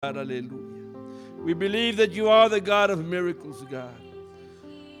Hallelujah. We believe that you are the God of miracles, God.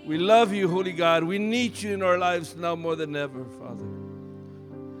 We love you, Holy God. We need you in our lives now more than ever, Father.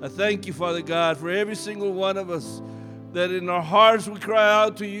 I thank you, Father God, for every single one of us, that in our hearts we cry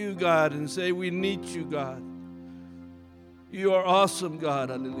out to you, God, and say we need you, God. You are awesome, God.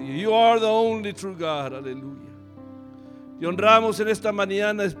 Hallelujah. You are the only true God. Hallelujah. Te honramos en esta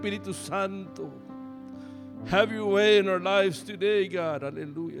mañana, Espíritu Santo. Have your way in our lives today, God.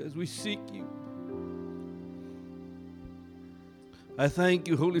 Hallelujah. As we seek you. I thank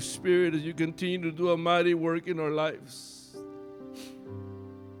you, Holy Spirit, as you continue to do a mighty work in our lives.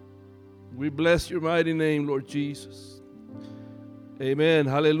 We bless your mighty name, Lord Jesus. Amen.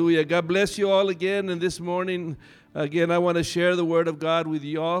 Hallelujah. God bless you all again. And this morning, again, I want to share the word of God with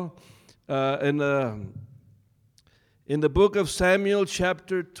you all. In the book of Samuel,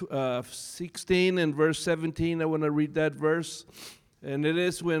 chapter 16 and verse 17, I want to read that verse. And it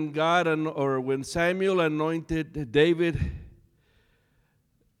is when when Samuel anointed David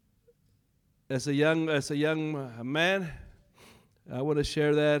as a young man. I want to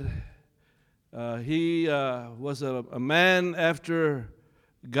share that. He was a man after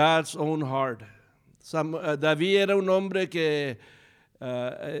God's own heart. David era un hombre que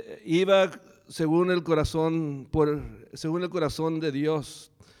iba según el corazón de Dios.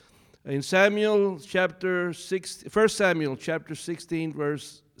 In 1 Samuel chapter 16,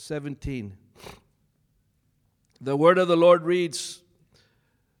 verse 17. The word of the Lord reads,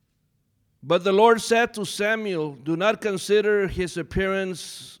 "But the Lord said to Samuel, do not consider his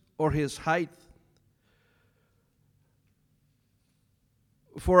appearance or his height,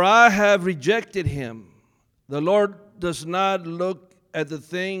 for I have rejected him. The Lord does not look at the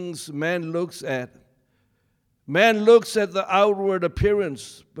things man looks at. Man looks at the outward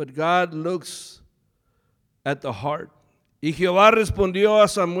appearance, but God looks at the heart." Y Jehová respondió a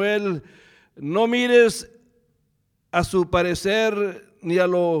Samuel, no mires a su parecer ni a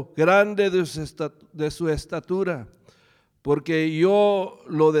lo grande de su estatura, porque yo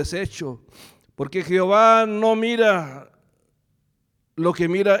lo desecho. Porque Jehová no mira lo que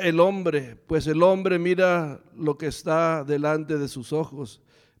mira el hombre, pues el hombre mira lo que está delante de sus ojos,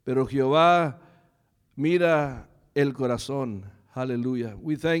 pero Jehová mira el corazón. Aleluya.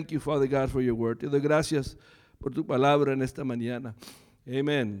 We thank you, Father God, for your word. Te doy gracias por tu palabra en esta mañana.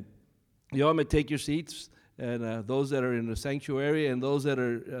 Amen. You all may take your seats, and those that are in the sanctuary and those that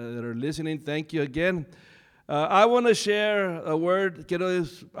are listening, thank you again. I want to share a word. Quiero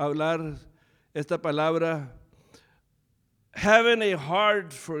hablar esta palabra. Having a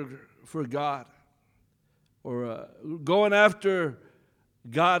heart for God, or going after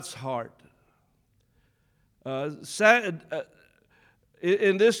God's heart.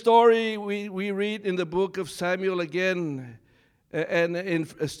 In this story, we read in the book of Samuel again, and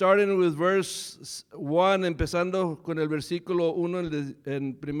starting with verse 1, empezando con el versículo 1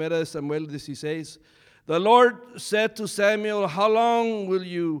 en Primera de Samuel 16. The Lord said to Samuel, how long will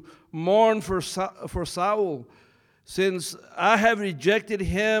you mourn for Saul, since I have rejected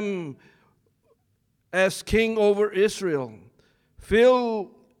him as king over Israel? Fill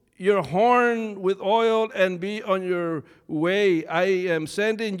your horn with oil and be on your way. I am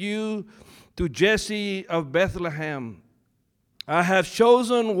sending you to Jesse of Bethlehem. I have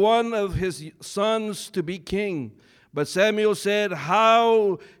chosen one of his sons to be king. But Samuel said,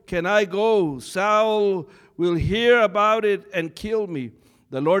 how can I go? Saul will hear about it and kill me.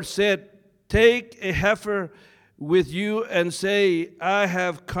 The Lord said, take a heifer with you and say, I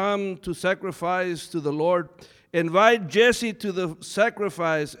have come to sacrifice to the Lord. Invite Jesse to the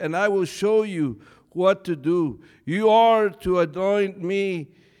sacrifice, and I will show you what to do. You are to anoint me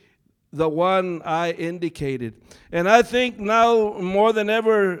the one I indicated. And I think now more than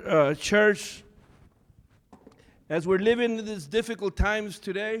ever, church, as we're living in these difficult times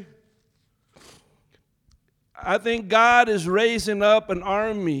today, I think God is raising up an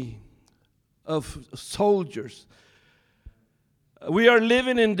army of soldiers. We are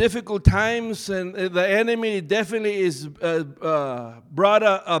living in difficult times, and the enemy definitely is brought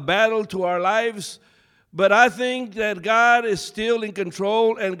a battle to our lives. But I think that God is still in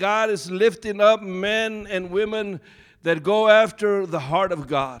control, and God is lifting up men and women that go after the heart of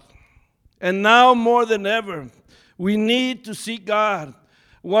God. And now more than ever, we need to seek God.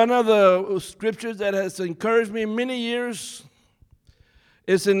 One of the scriptures that has encouraged me many years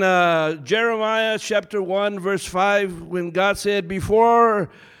is in Jeremiah chapter 1, verse 5, when God said,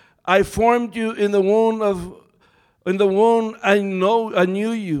 before I formed you in the womb, I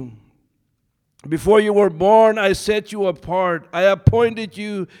knew you. Before you were born, I set you apart. I appointed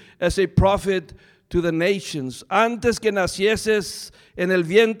you as a prophet to the nations. Antes que nacieses en el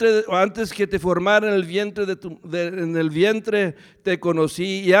vientre, o antes que te formara en el vientre en el vientre te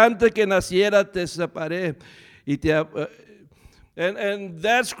conocí, y antes que naciera te separé. And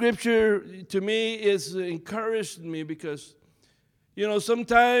that scripture to me is encouraged me because, you know,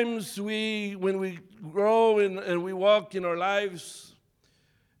 sometimes when we grow and we walk in our lives,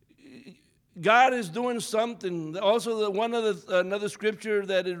 God is doing something. Also, another scripture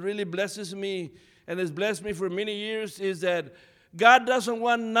that it really blesses me and has blessed me for many years is that God doesn't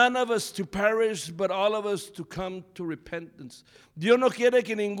want none of us to perish, but all of us to come to repentance. Dios no quiere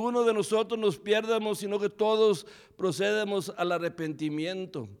que ninguno de nosotros nos pierdamos, sino que todos procedamos al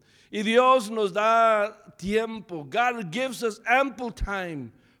arrepentimiento. Y Dios nos da tiempo. God gives us ample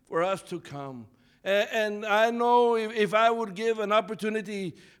time for us to come. And I know if I would give an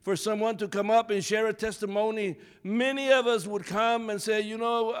opportunity for someone to come up and share a testimony, many of us would come and say, you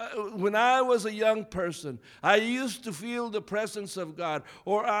know, when I was a young person, I used to feel the presence of God,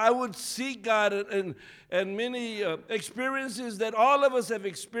 or I would seek God, and many experiences that all of us have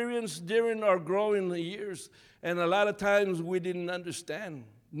experienced during our growing years. And a lot of times we didn't understand.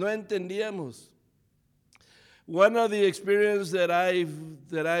 No entendíamos. One of the experiences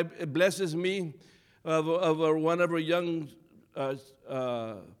that blesses me of one of our young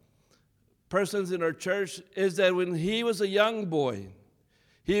persons in our church is that when he was a young boy,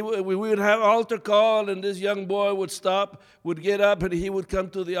 we would have altar call, and this young boy would get up, and he would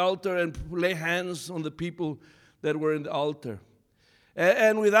come to the altar and lay hands on the people that were in the altar.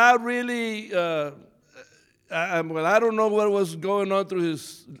 And without really, well, I don't know what was going on through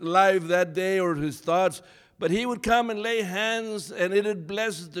his life that day or his thoughts, but he would come and lay hands, and it had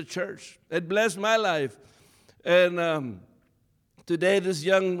blessed the church. It blessed my life. And today this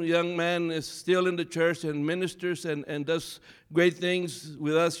young man is still in the church and ministers and does great things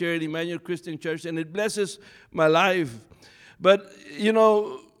with us here at Emmanuel Christian Church, and it blesses my life. But, you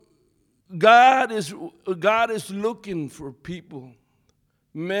know, God is looking for people,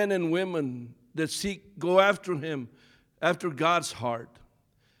 men and women that go after him, after God's heart.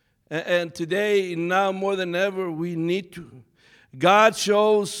 And today, now more than ever, we need to. God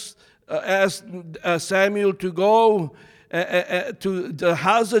asked Samuel to go to the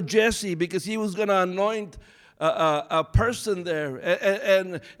house of Jesse because he was going to anoint a person there.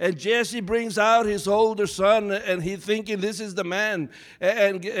 And Jesse brings out his older son, and he's thinking this is the man.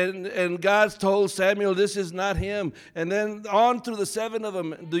 And God told Samuel, this is not him. And then on through the 7 of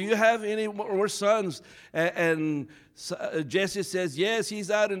them, do you have any more sons? And Jesse says, yes, he's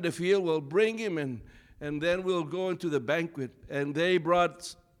out in the field. Well, bring him, and then we'll go into the banquet. And they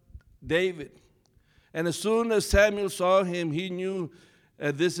brought David. And as soon as Samuel saw him, he knew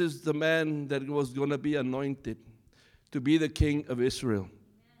this is the man that was going to be anointed to be the king of Israel.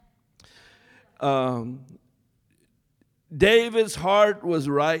 David's heart was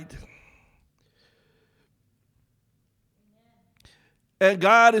right. And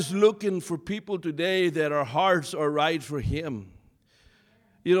God is looking for people today that our hearts are right for him.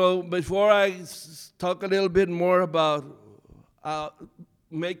 You know, before I talk a little bit more about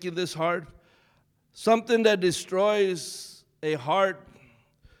making this heart, something that destroys a heart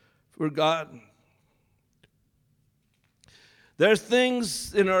for God. There's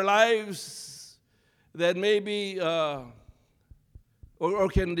things in our lives that maybe or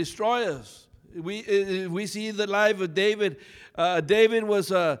can destroy us. We see the life of David. David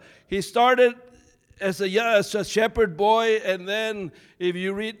was he started as a shepherd boy, and then if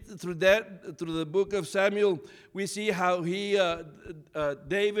you read through the book of Samuel, we see how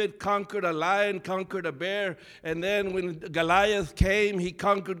David conquered a lion, conquered a bear, and then when Goliath came, he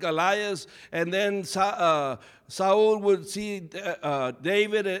conquered Goliath, and then Saul would see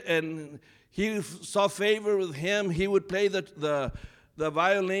David, and he saw favor with him. He would play the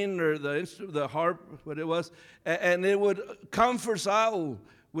violin or the harp, what it was, and it would comfort Saul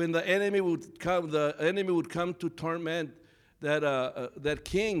when the enemy would come to torment that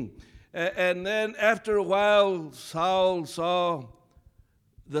king. And then after a while, Saul saw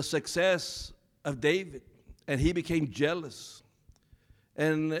the success of David, and he became jealous.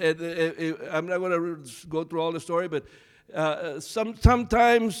 And I'm not going to go through all the story, but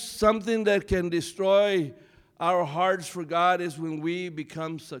sometimes something that can destroy our hearts for God is when we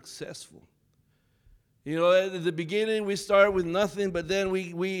become successful. You know, at the beginning we start with nothing, but then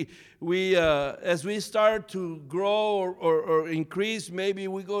we as we start to grow or increase, maybe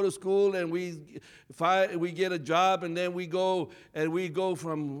we go to school and we get a job, and then we go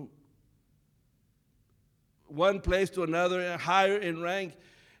from one place to another, higher in rank,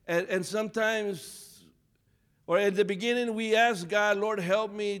 and sometimes Or at the beginning, we ask God, Lord,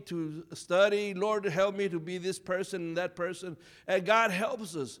 help me to study. Lord, help me to be this person and that person. And God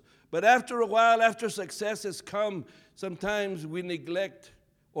helps us. But after a while, after success has come, sometimes we neglect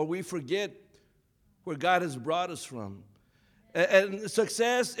or we forget where God has brought us from. And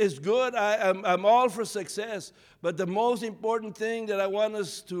success is good. I'm all for success. But the most important thing that I want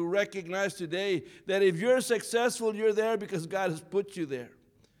us to recognize today, that if you're successful, you're there because God has put you there.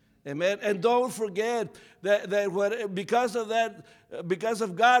 Amen. And don't forget that because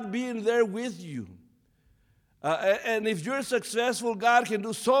of God being there with you. And if you're successful, God can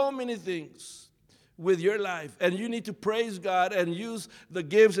do so many things with your life. And you need to praise God and use the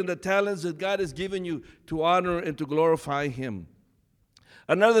gifts and the talents that God has given you to honor and to glorify Him.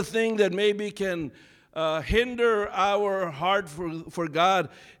 Another thing that maybe can hinder our heart for God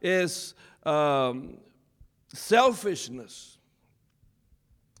is selfishness.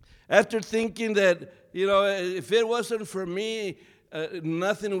 After thinking that, if it wasn't for me,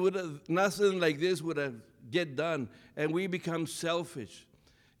 nothing like this would have get done, and we become selfish.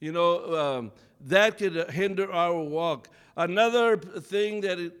 That could hinder our walk. Another thing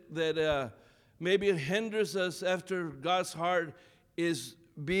that maybe hinders us after God's heart is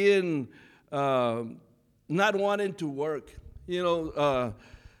being not wanting to work.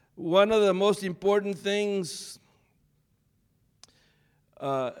 One of the most important things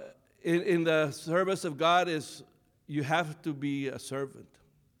in the service of God is you have to be a servant.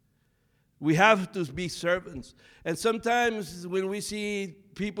 We have to be servants. And sometimes when we see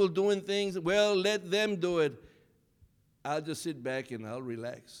people doing things, well, let them do it. I'll just sit back and I'll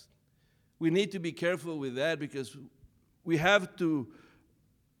relax. We need to be careful with that because we have to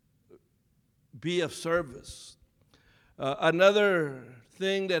be of service. Another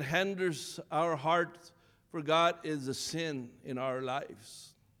thing that hinders our heart for God is the sin in our lives.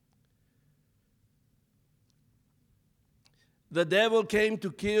 The devil came to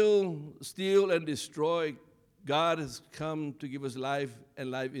kill, steal, and destroy. God has come to give us life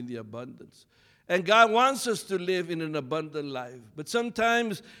and life in the abundance. And God wants us to live in an abundant life. But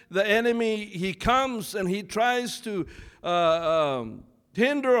sometimes the enemy, he comes and he tries to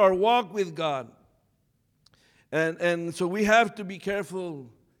hinder our walk with God. And so we have to be careful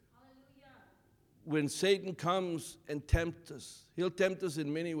when Satan comes and tempts us. He'll tempt us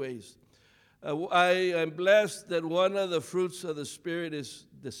in many ways. I am blessed that one of the fruits of the Spirit is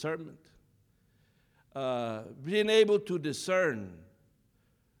discernment. Being able to discern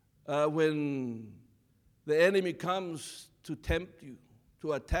when the enemy comes to tempt you,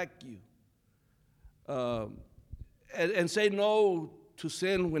 to attack you, and say no to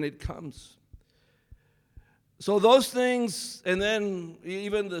sin when it comes. So those things, and then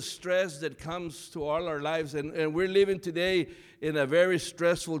even the stress that comes to all our lives, and we're living today in a very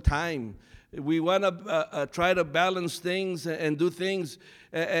stressful time. We want to try to balance things and do things,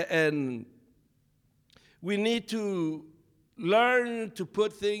 and we need to learn to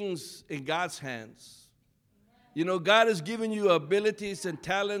put things in God's hands. God has given you abilities and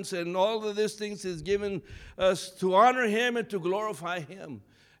talents, and all of these things He's given us to honor Him and to glorify Him.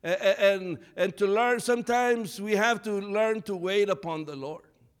 And to learn, sometimes we have to learn to wait upon the Lord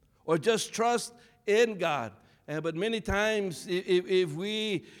or just trust in God. But many times, if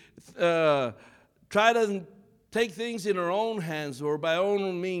we try to take things in our own hands or by our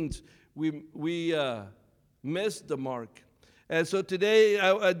own means, we miss the mark. And so today,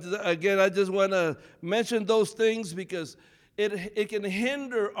 I just want to mention those things because it can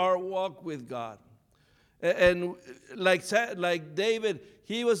hinder our walk with God. And like David,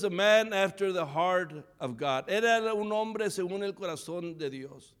 he was a man after the heart of God. Era un hombre según el corazón de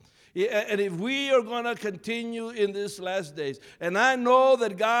Dios. And if we are going to continue in these last days, and I know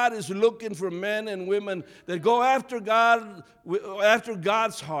that God is looking for men and women that go after God, after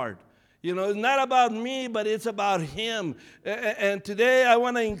God's heart. It's not about me, but it's about Him. And today I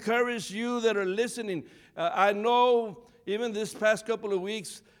want to encourage you that are listening. I know even this past couple of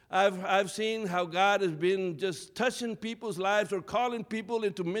weeks, I've seen how God has been just touching people's lives or calling people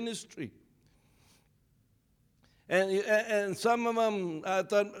into ministry. And some of them, I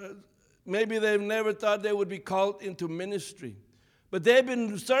thought, maybe they've never thought they would be called into ministry. But they've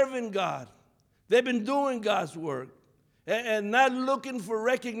been serving God. They've been doing God's work. And not looking for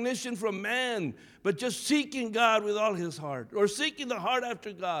recognition from man, but just seeking God with all his heart, or seeking the heart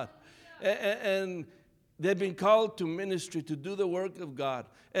after God. And they've been called to ministry, to do the work of God.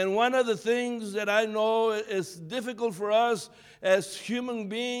 And one of the things that I know is difficult for us as human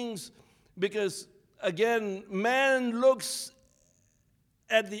beings, because again, man looks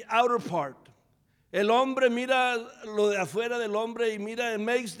at the outer part. El hombre mira lo de afuera del hombre y mira and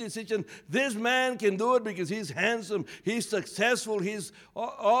makes decision. This man can do it because he's handsome, he's successful, he's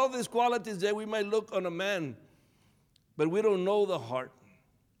all these qualities that we might look on a man. But we don't know the heart.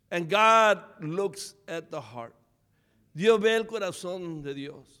 And God looks at the heart. Dios ve el corazón de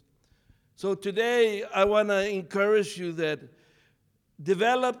Dios. So today I want to encourage you that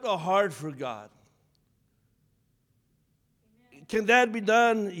develop a heart for God. Can that be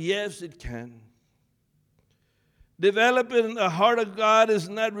done? Yes, it can. Developing a heart of God is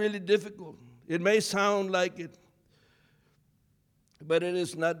not really difficult. It may sound like it, but it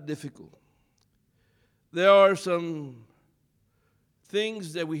is not difficult. There are some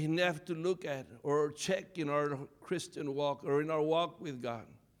things that we have to look at or check in our Christian walk or in our walk with God.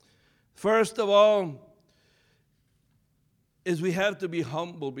 First of all, is we have to be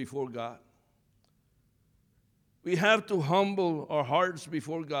humble before God. We have to humble our hearts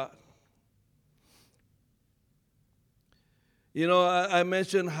before God. You know, I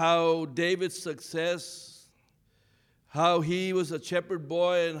mentioned how David's success, how he was a shepherd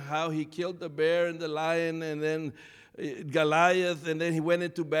boy and how he killed the bear and the lion and then Goliath, and then he went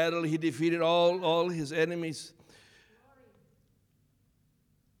into battle. He defeated all his enemies.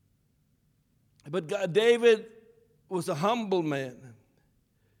 But David was a humble man.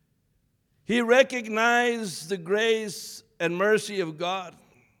 He recognized the grace and mercy of God.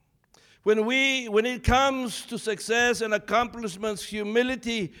 When it comes to success and accomplishments,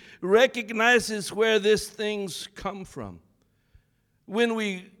 humility recognizes where these things come from. When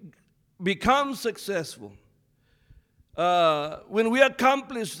we become successful, when we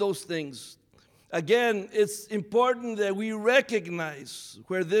accomplish those things, again, it's important that we recognize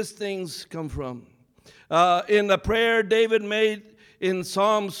where these things come from. In the prayer David made in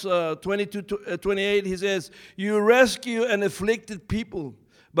Psalms 22:28, he says, "You rescue an afflicted people,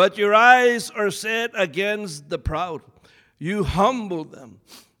 but your eyes are set against the proud. You humble them."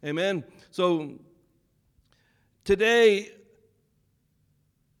 Amen. So today,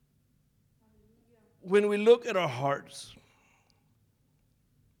 when we look at our hearts,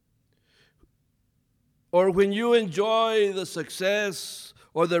 or when you enjoy the success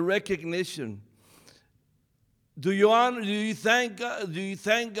or the recognition, do you thank God? Do you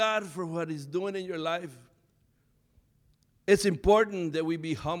thank God for what He's doing in your life? It's important that we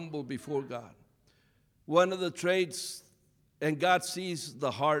be humble before God. One of the traits, and God sees the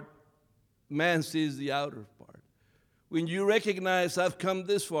heart, man sees the outer part. When you recognize I've come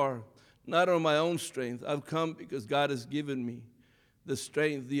this far, not on my own strength, I've come because God has given me the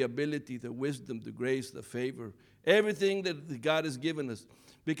strength, the ability, the wisdom, the grace, the favor, everything that God has given us.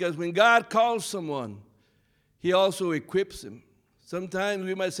 Because when God calls someone, He also equips him. Sometimes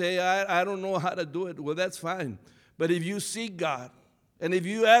we might say, I don't know how to do it. Well, that's fine. But if you seek God, and if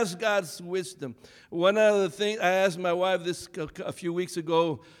you ask God's wisdom, one of the things, I asked my wife this a few weeks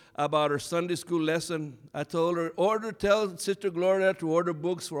ago about her Sunday school lesson. I told her, tell Sister Gloria to order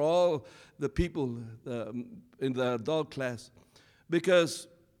books for all the people in the adult class. Because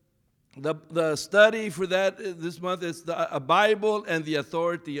the study for that this month is a Bible and the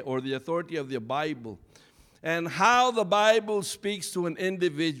authority, or the authority of the Bible. And how the Bible speaks to an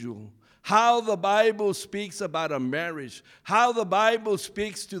individual. How the Bible speaks about a marriage, how the Bible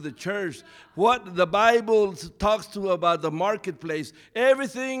speaks to the church, what the Bible talks to about the marketplace.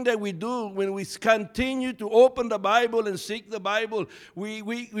 Everything that we do when we continue to open the Bible and seek the Bible,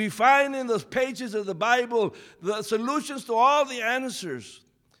 we find in those pages of the Bible the solutions to all the answers.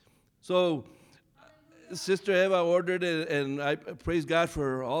 So Sister Eva ordered it, and I praise God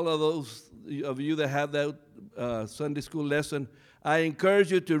for all of those of you that have that Sunday school lesson. I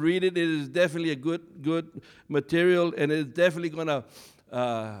encourage you to read it. It is definitely a good material, and it's definitely going to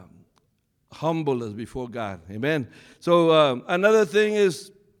humble us before God. Amen. So another thing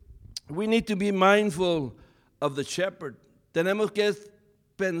is we need to be mindful of the shepherd. Tenemos que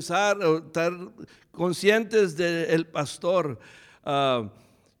pensar o estar conscientes del pastor.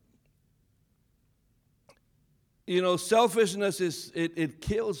 Selfishness it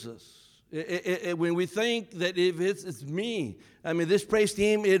kills us. When we think that if it's me, this praise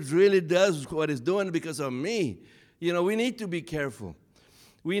team, it really does what it's doing because of me. We need to be careful.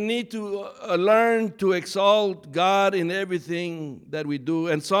 We need to learn to exalt God in everything that we do.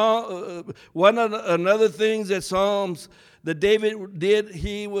 And another thing that Psalms that David did,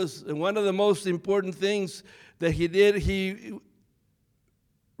 one of the most important things that he did, he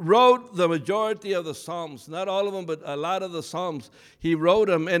wrote the majority of the Psalms, not all of them, but a lot of the Psalms. He wrote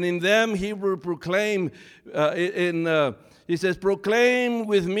them, and in them he will proclaim, he says, proclaim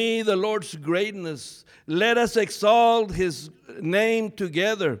with me the Lord's greatness. Let us exalt his name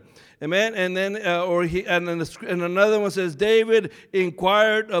together. Amen. And then, and another one says, David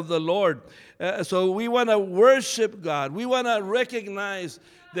inquired of the Lord. So we want to worship God. We want to recognize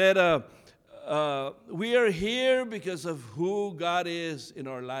that we are here because of who God is in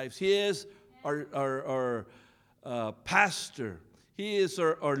our lives. He is our pastor. He is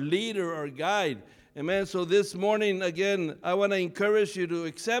our leader, our guide. Amen. So this morning, again, I want to encourage you to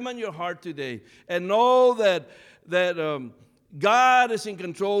examine your heart today and know that God is in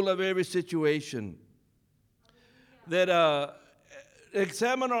control of every situation. That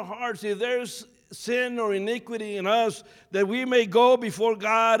examine our hearts. If there's sin or iniquity in us, that we may go before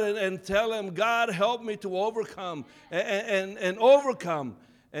God and tell him, God, help me to overcome and overcome.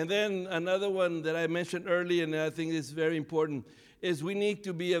 And then another one that I mentioned earlier, and I think is very important, is we need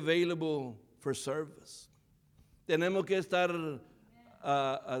to be available for service. Tenemos que estar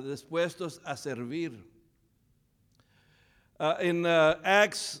dispuestos a servir. In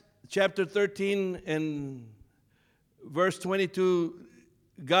Acts chapter 13 and verse 22,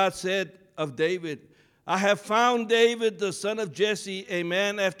 God said of David, I have found David, the son of Jesse, a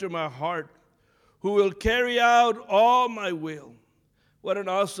man after my heart, who will carry out all my will. What an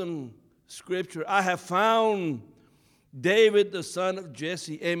awesome scripture. I have found David, the son of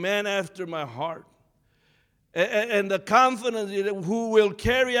Jesse, a man after my heart. And the confidence who will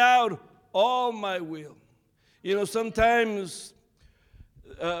carry out all my will. You know, sometimes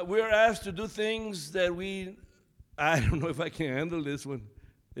we're asked to do things that I don't know if I can handle this one.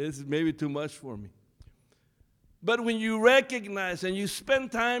 This is maybe too much for me. But when you recognize and you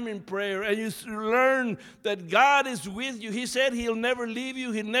spend time in prayer and you learn that God is with you, he said he'll never leave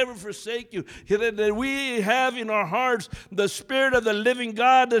you, he'll never forsake you. That we have in our hearts the Spirit of the living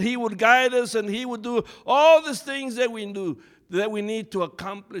God, that he would guide us and he would do all these things that we do, that we need to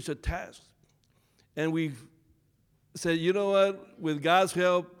accomplish a task. And we said, you know what, with God's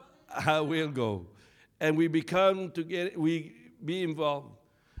help, I will go. And we be involved.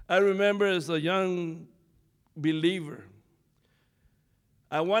 I remember as a young believer,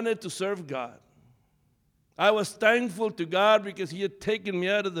 I wanted to serve God. I was thankful to God because he had taken me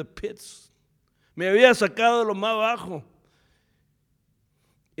out of the pits. Me había sacado de lo más bajo.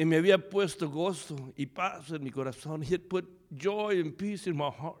 Y me había puesto gozo y paz en mi corazón. He had put joy and peace in my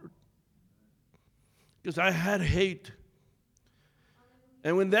heart. Because I had hate.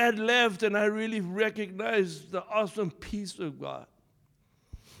 And when that left and I really recognized the awesome peace of God,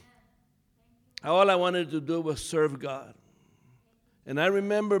 all I wanted to do was serve God. And I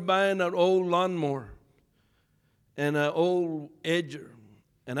remember buying an old lawnmower and an old edger.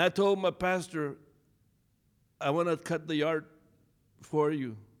 And I told my pastor, I want to cut the yard for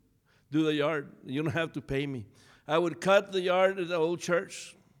you. Do the yard. You don't have to pay me. I would cut the yard at the old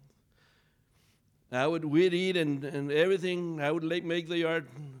church. We'd eat and everything. I would make the yard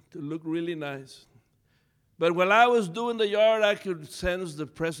to look really nice. But while I was doing the yard, I could sense the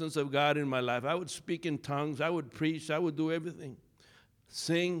presence of God in my life. I would speak in tongues. I would preach. I would do everything.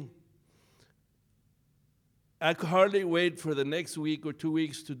 Sing. I could hardly wait for the next week or 2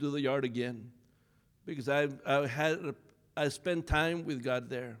 weeks to do the yard again, because I spent time with God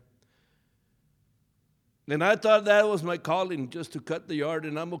there. And I thought that was my calling, just to cut the yard,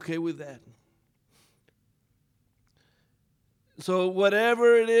 and I'm okay with that. So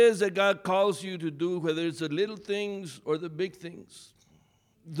whatever it is that God calls you to do, whether it's the little things or the big things,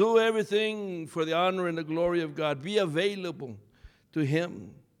 do everything for the honor and the glory of God. Be available to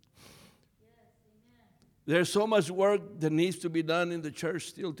him. There's so much work that needs to be done in the church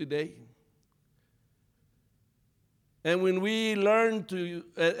still today. And when we learn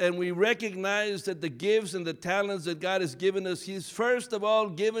and we recognize that the gifts and the talents that God has given us, he's first of all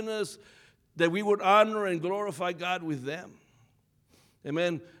given us that we would honor and glorify God with them.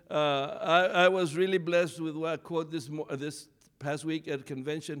 Amen. I was really blessed with what I quote this past week at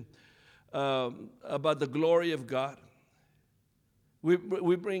convention about the glory of God. We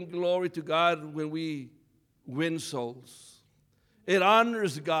bring glory to God when we win souls. It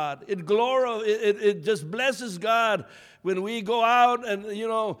honors God. It just blesses God when we go out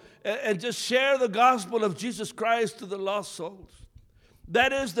and just share the gospel of Jesus Christ to the lost souls.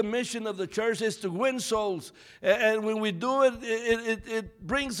 That is the mission of the church, is to win souls. And when we do it, it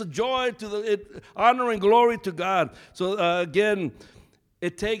brings a joy to honor and glory to God. So again,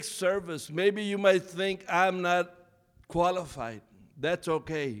 it takes service. Maybe you might think, I'm not qualified. That's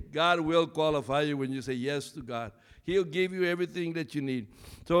okay. God will qualify you when you say yes to God. He'll give you everything that you need.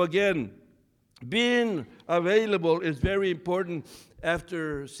 So again, being available is very important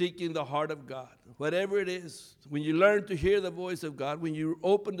after seeking the heart of God. Whatever it is, when you learn to hear the voice of God, when you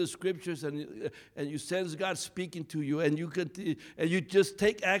open the scriptures and you sense God speaking to you, and you just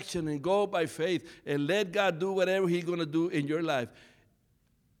take action and go by faith and let God do whatever He's going to do in your life,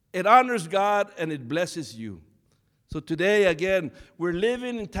 it honors God and it blesses you. So today, again, we're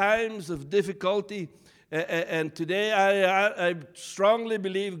living in times of difficulty. And today I strongly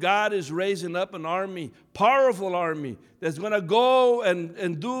believe God is raising up an army, powerful army, that's going to go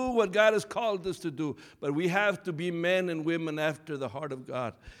and do what God has called us to do. But we have to be men and women after the heart of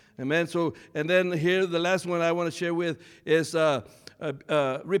God. Amen. So, and then here, the last one I want to share with is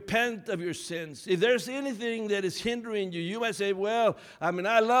repent of your sins. If there's anything that is hindering you, you might say, well, I mean,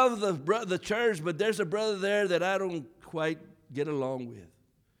 I love the church, but there's a brother there that I don't quite get along with.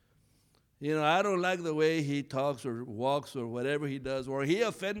 You know, I don't like the way he talks or walks or whatever he does, or he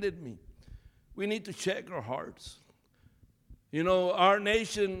offended me. We need to check our hearts. You know, our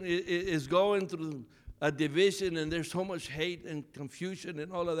nation is going through a division, and there's so much hate and confusion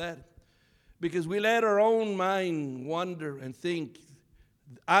and all of that, because we let our own mind wander and think,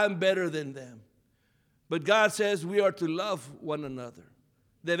 I'm better than them. But God says we are to love one another.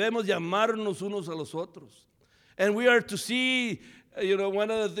 Debemos llamarnos unos a los otros. And we are to see, you know, one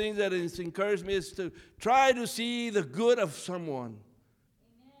of the things that has encouraged me is to try to see the good of someone. Amen.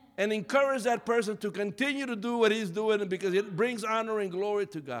 And encourage that person to continue to do what he's doing, because it brings honor and glory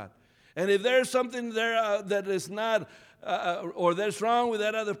to God. And if there's something there that is not, or that's wrong with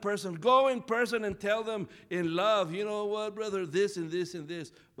that other person, go in person and tell them in love, you know what, brother, this and this and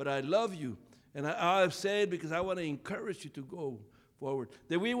this, but I love you. And I've said because I want to encourage you to go forward.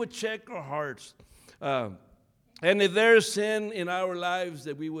 That we would check our hearts. And if there's sin in our lives,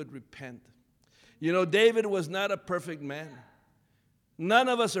 that we would repent. You know, David was not a perfect man. None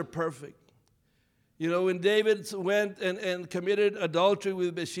of us are perfect. You know, when David went and committed adultery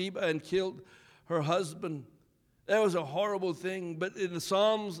with Bathsheba and killed her husband, that was a horrible thing. But in the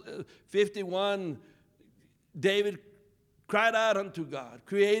Psalms 51, David cried out unto God,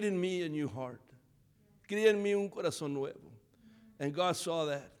 create in me a new heart. Crea en mí un corazón nuevo. And God saw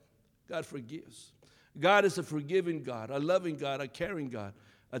that. God forgives. God is a forgiving God, a loving God, a caring God,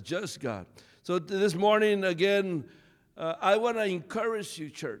 a just God. So this morning, again, I want to encourage you,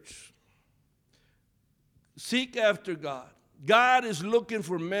 church. Seek after God. God is looking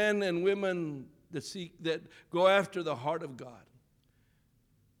for men and women that go after the heart of God.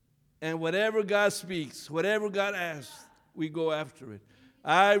 And whatever God speaks, whatever God asks, we go after it.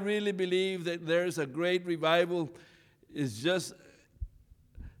 I really believe that there's a great revival. It's just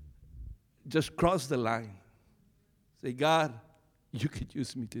cross the line. Say, God, you could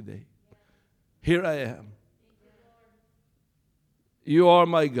use me today. Here I am. You are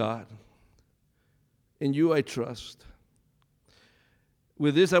my God. In you I trust.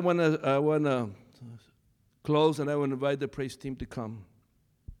 With this, I want to close, and I want to invite the praise team to come.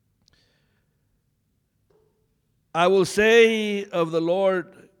 I will say of the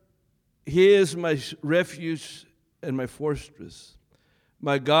Lord, He is my refuge and my fortress,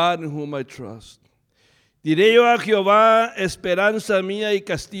 my God in whom I trust. Diré yo a Jehová, esperanza mía y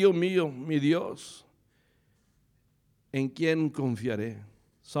castillo mío, mi Dios, en quien confiaré.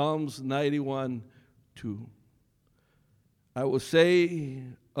 Psalms 91:2. I will say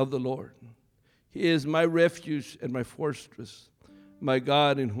of the Lord, He is my refuge and my fortress, my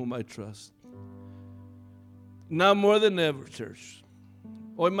God in whom I trust. Now more than ever, church,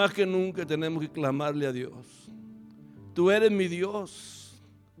 hoy más que nunca tenemos que clamarle a Dios. Tú eres mi Dios.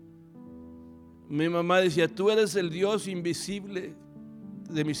 Mi mamá decía, tú eres el Dios invisible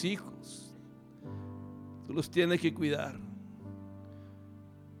de mis hijos. Tú los tienes que cuidar.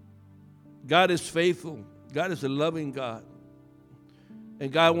 God is faithful. God is a loving God.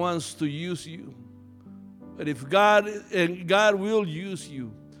 And God wants to use you. But God will use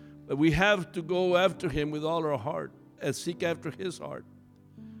you. But we have to go after Him with all our heart and seek after His heart.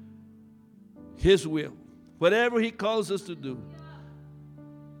 His will. Whatever He calls us to do.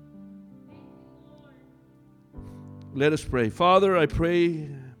 Let us pray. Father, I pray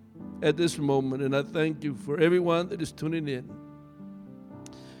at this moment, and I thank you for everyone that is tuning in.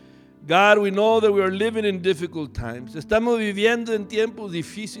 God, we know that we are living in difficult times. Estamos viviendo en tiempos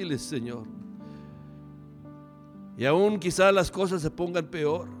difíciles, Señor. Y aún quizás las cosas se pongan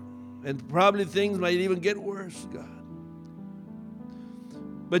peor. And probably things might even get worse, God.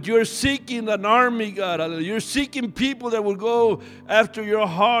 But you're seeking an army, God. You're seeking people that will go after your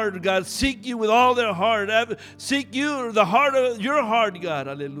heart, God. Seek you with all their heart. Seek you, the heart of your heart, God.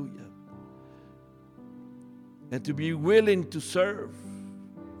 Hallelujah. and to be willing to serve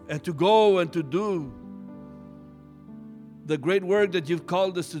and to go and to do the great work that you've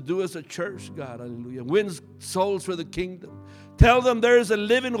called us to do as a church, God. Hallelujah. Win souls for the kingdom. Tell them there is a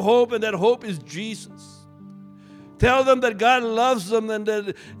living hope, and that hope is Jesus. Tell them that God loves them, and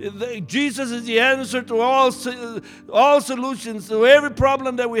that Jesus is the answer to all solutions, to every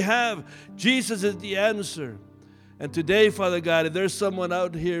problem that we have. Jesus is the answer. And today, Father God, if there's someone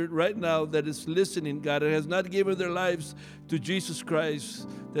out here right now that is listening, God, and has not given their lives to Jesus Christ,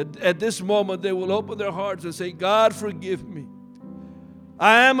 that at this moment they will open their hearts and say, God, forgive me.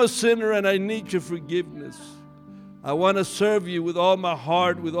 I am a sinner and I need your forgiveness. I want to serve you with all my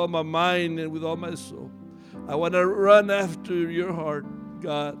heart, with all my mind, and with all my soul. I want to run after your heart,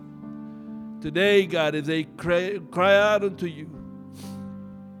 God. Today, God, if they cry out unto you,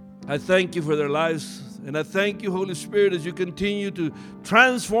 I thank you for their lives. And I thank you, Holy Spirit, as you continue to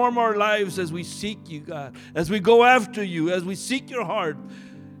transform our lives as we seek you, God. As we go after you, as we seek your heart,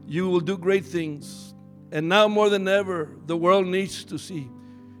 you will do great things. And now more than ever, the world needs to see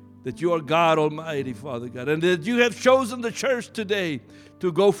that you are God Almighty, Father God, and that you have chosen the church today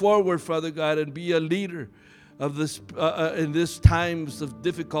to go forward, Father God, and be a leader of this in these times of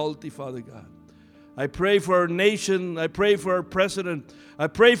difficulty, Father God. I pray for our nation. I pray for our president. I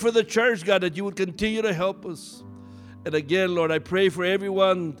pray for the church, God, that you would continue to help us. And again, Lord, I pray for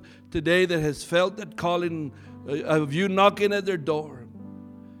everyone today that has felt that calling of you knocking at their door.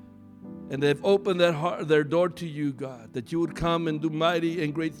 And they've opened their door to you, God, that you would come and do mighty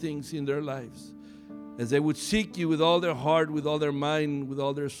and great things in their lives. As they would seek you with all their heart, with all their mind, with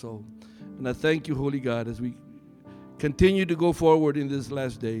all their soul. And I thank you, Holy God, as we continue to go forward in these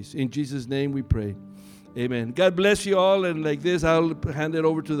last days. In Jesus' name we pray. Amen. God bless you all. And like this, I'll hand it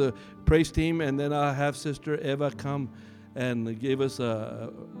over to the praise team, and then I'll have Sister Eva come and give us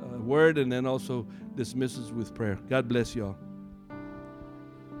a word, and then also dismiss us with prayer. God bless you all.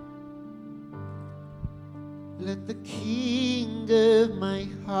 Let the king of my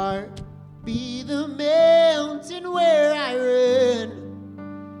heart be the mountain where I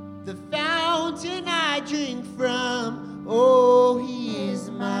run, the fountain I drink from. Oh, he is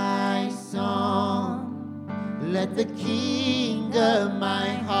my song. Let the king of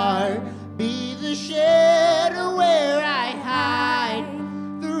my heart be the shelter where I hide,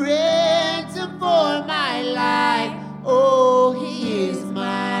 the ransom for my life. Oh, he is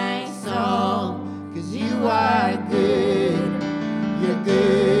my song, 'cause you are good, you're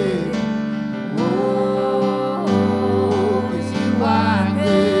good. Oh, 'cause you are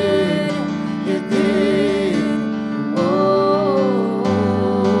good, you're good. Oh,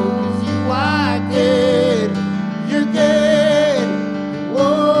 'cause you are good, you're good.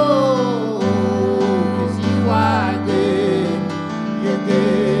 Oh, 'cause you are good, you're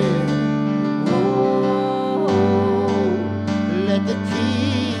good. Oh, let the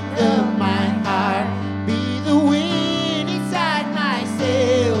king of my heart be the wind inside my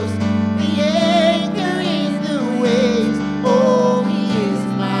sails, the anchor in the waves. Oh, he is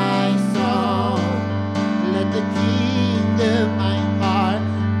my song. Let the king of my heart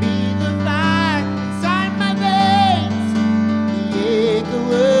be the fire inside my veins, the echo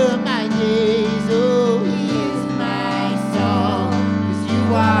of my days. Oh, he is my song, 'cause you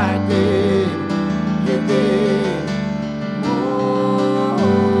are good, you're good. Oh,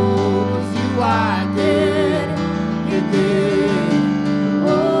 'cause you are good, you're good.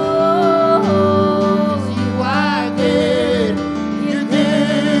 Oh, 'cause you are good, you're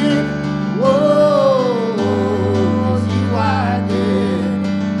good. Oh, 'cause you are good,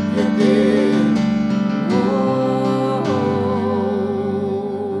 you're good. Oh,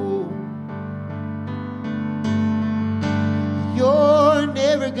 you're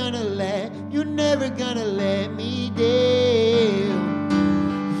never gonna let me down.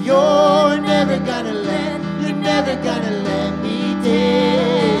 You're never gonna let me down.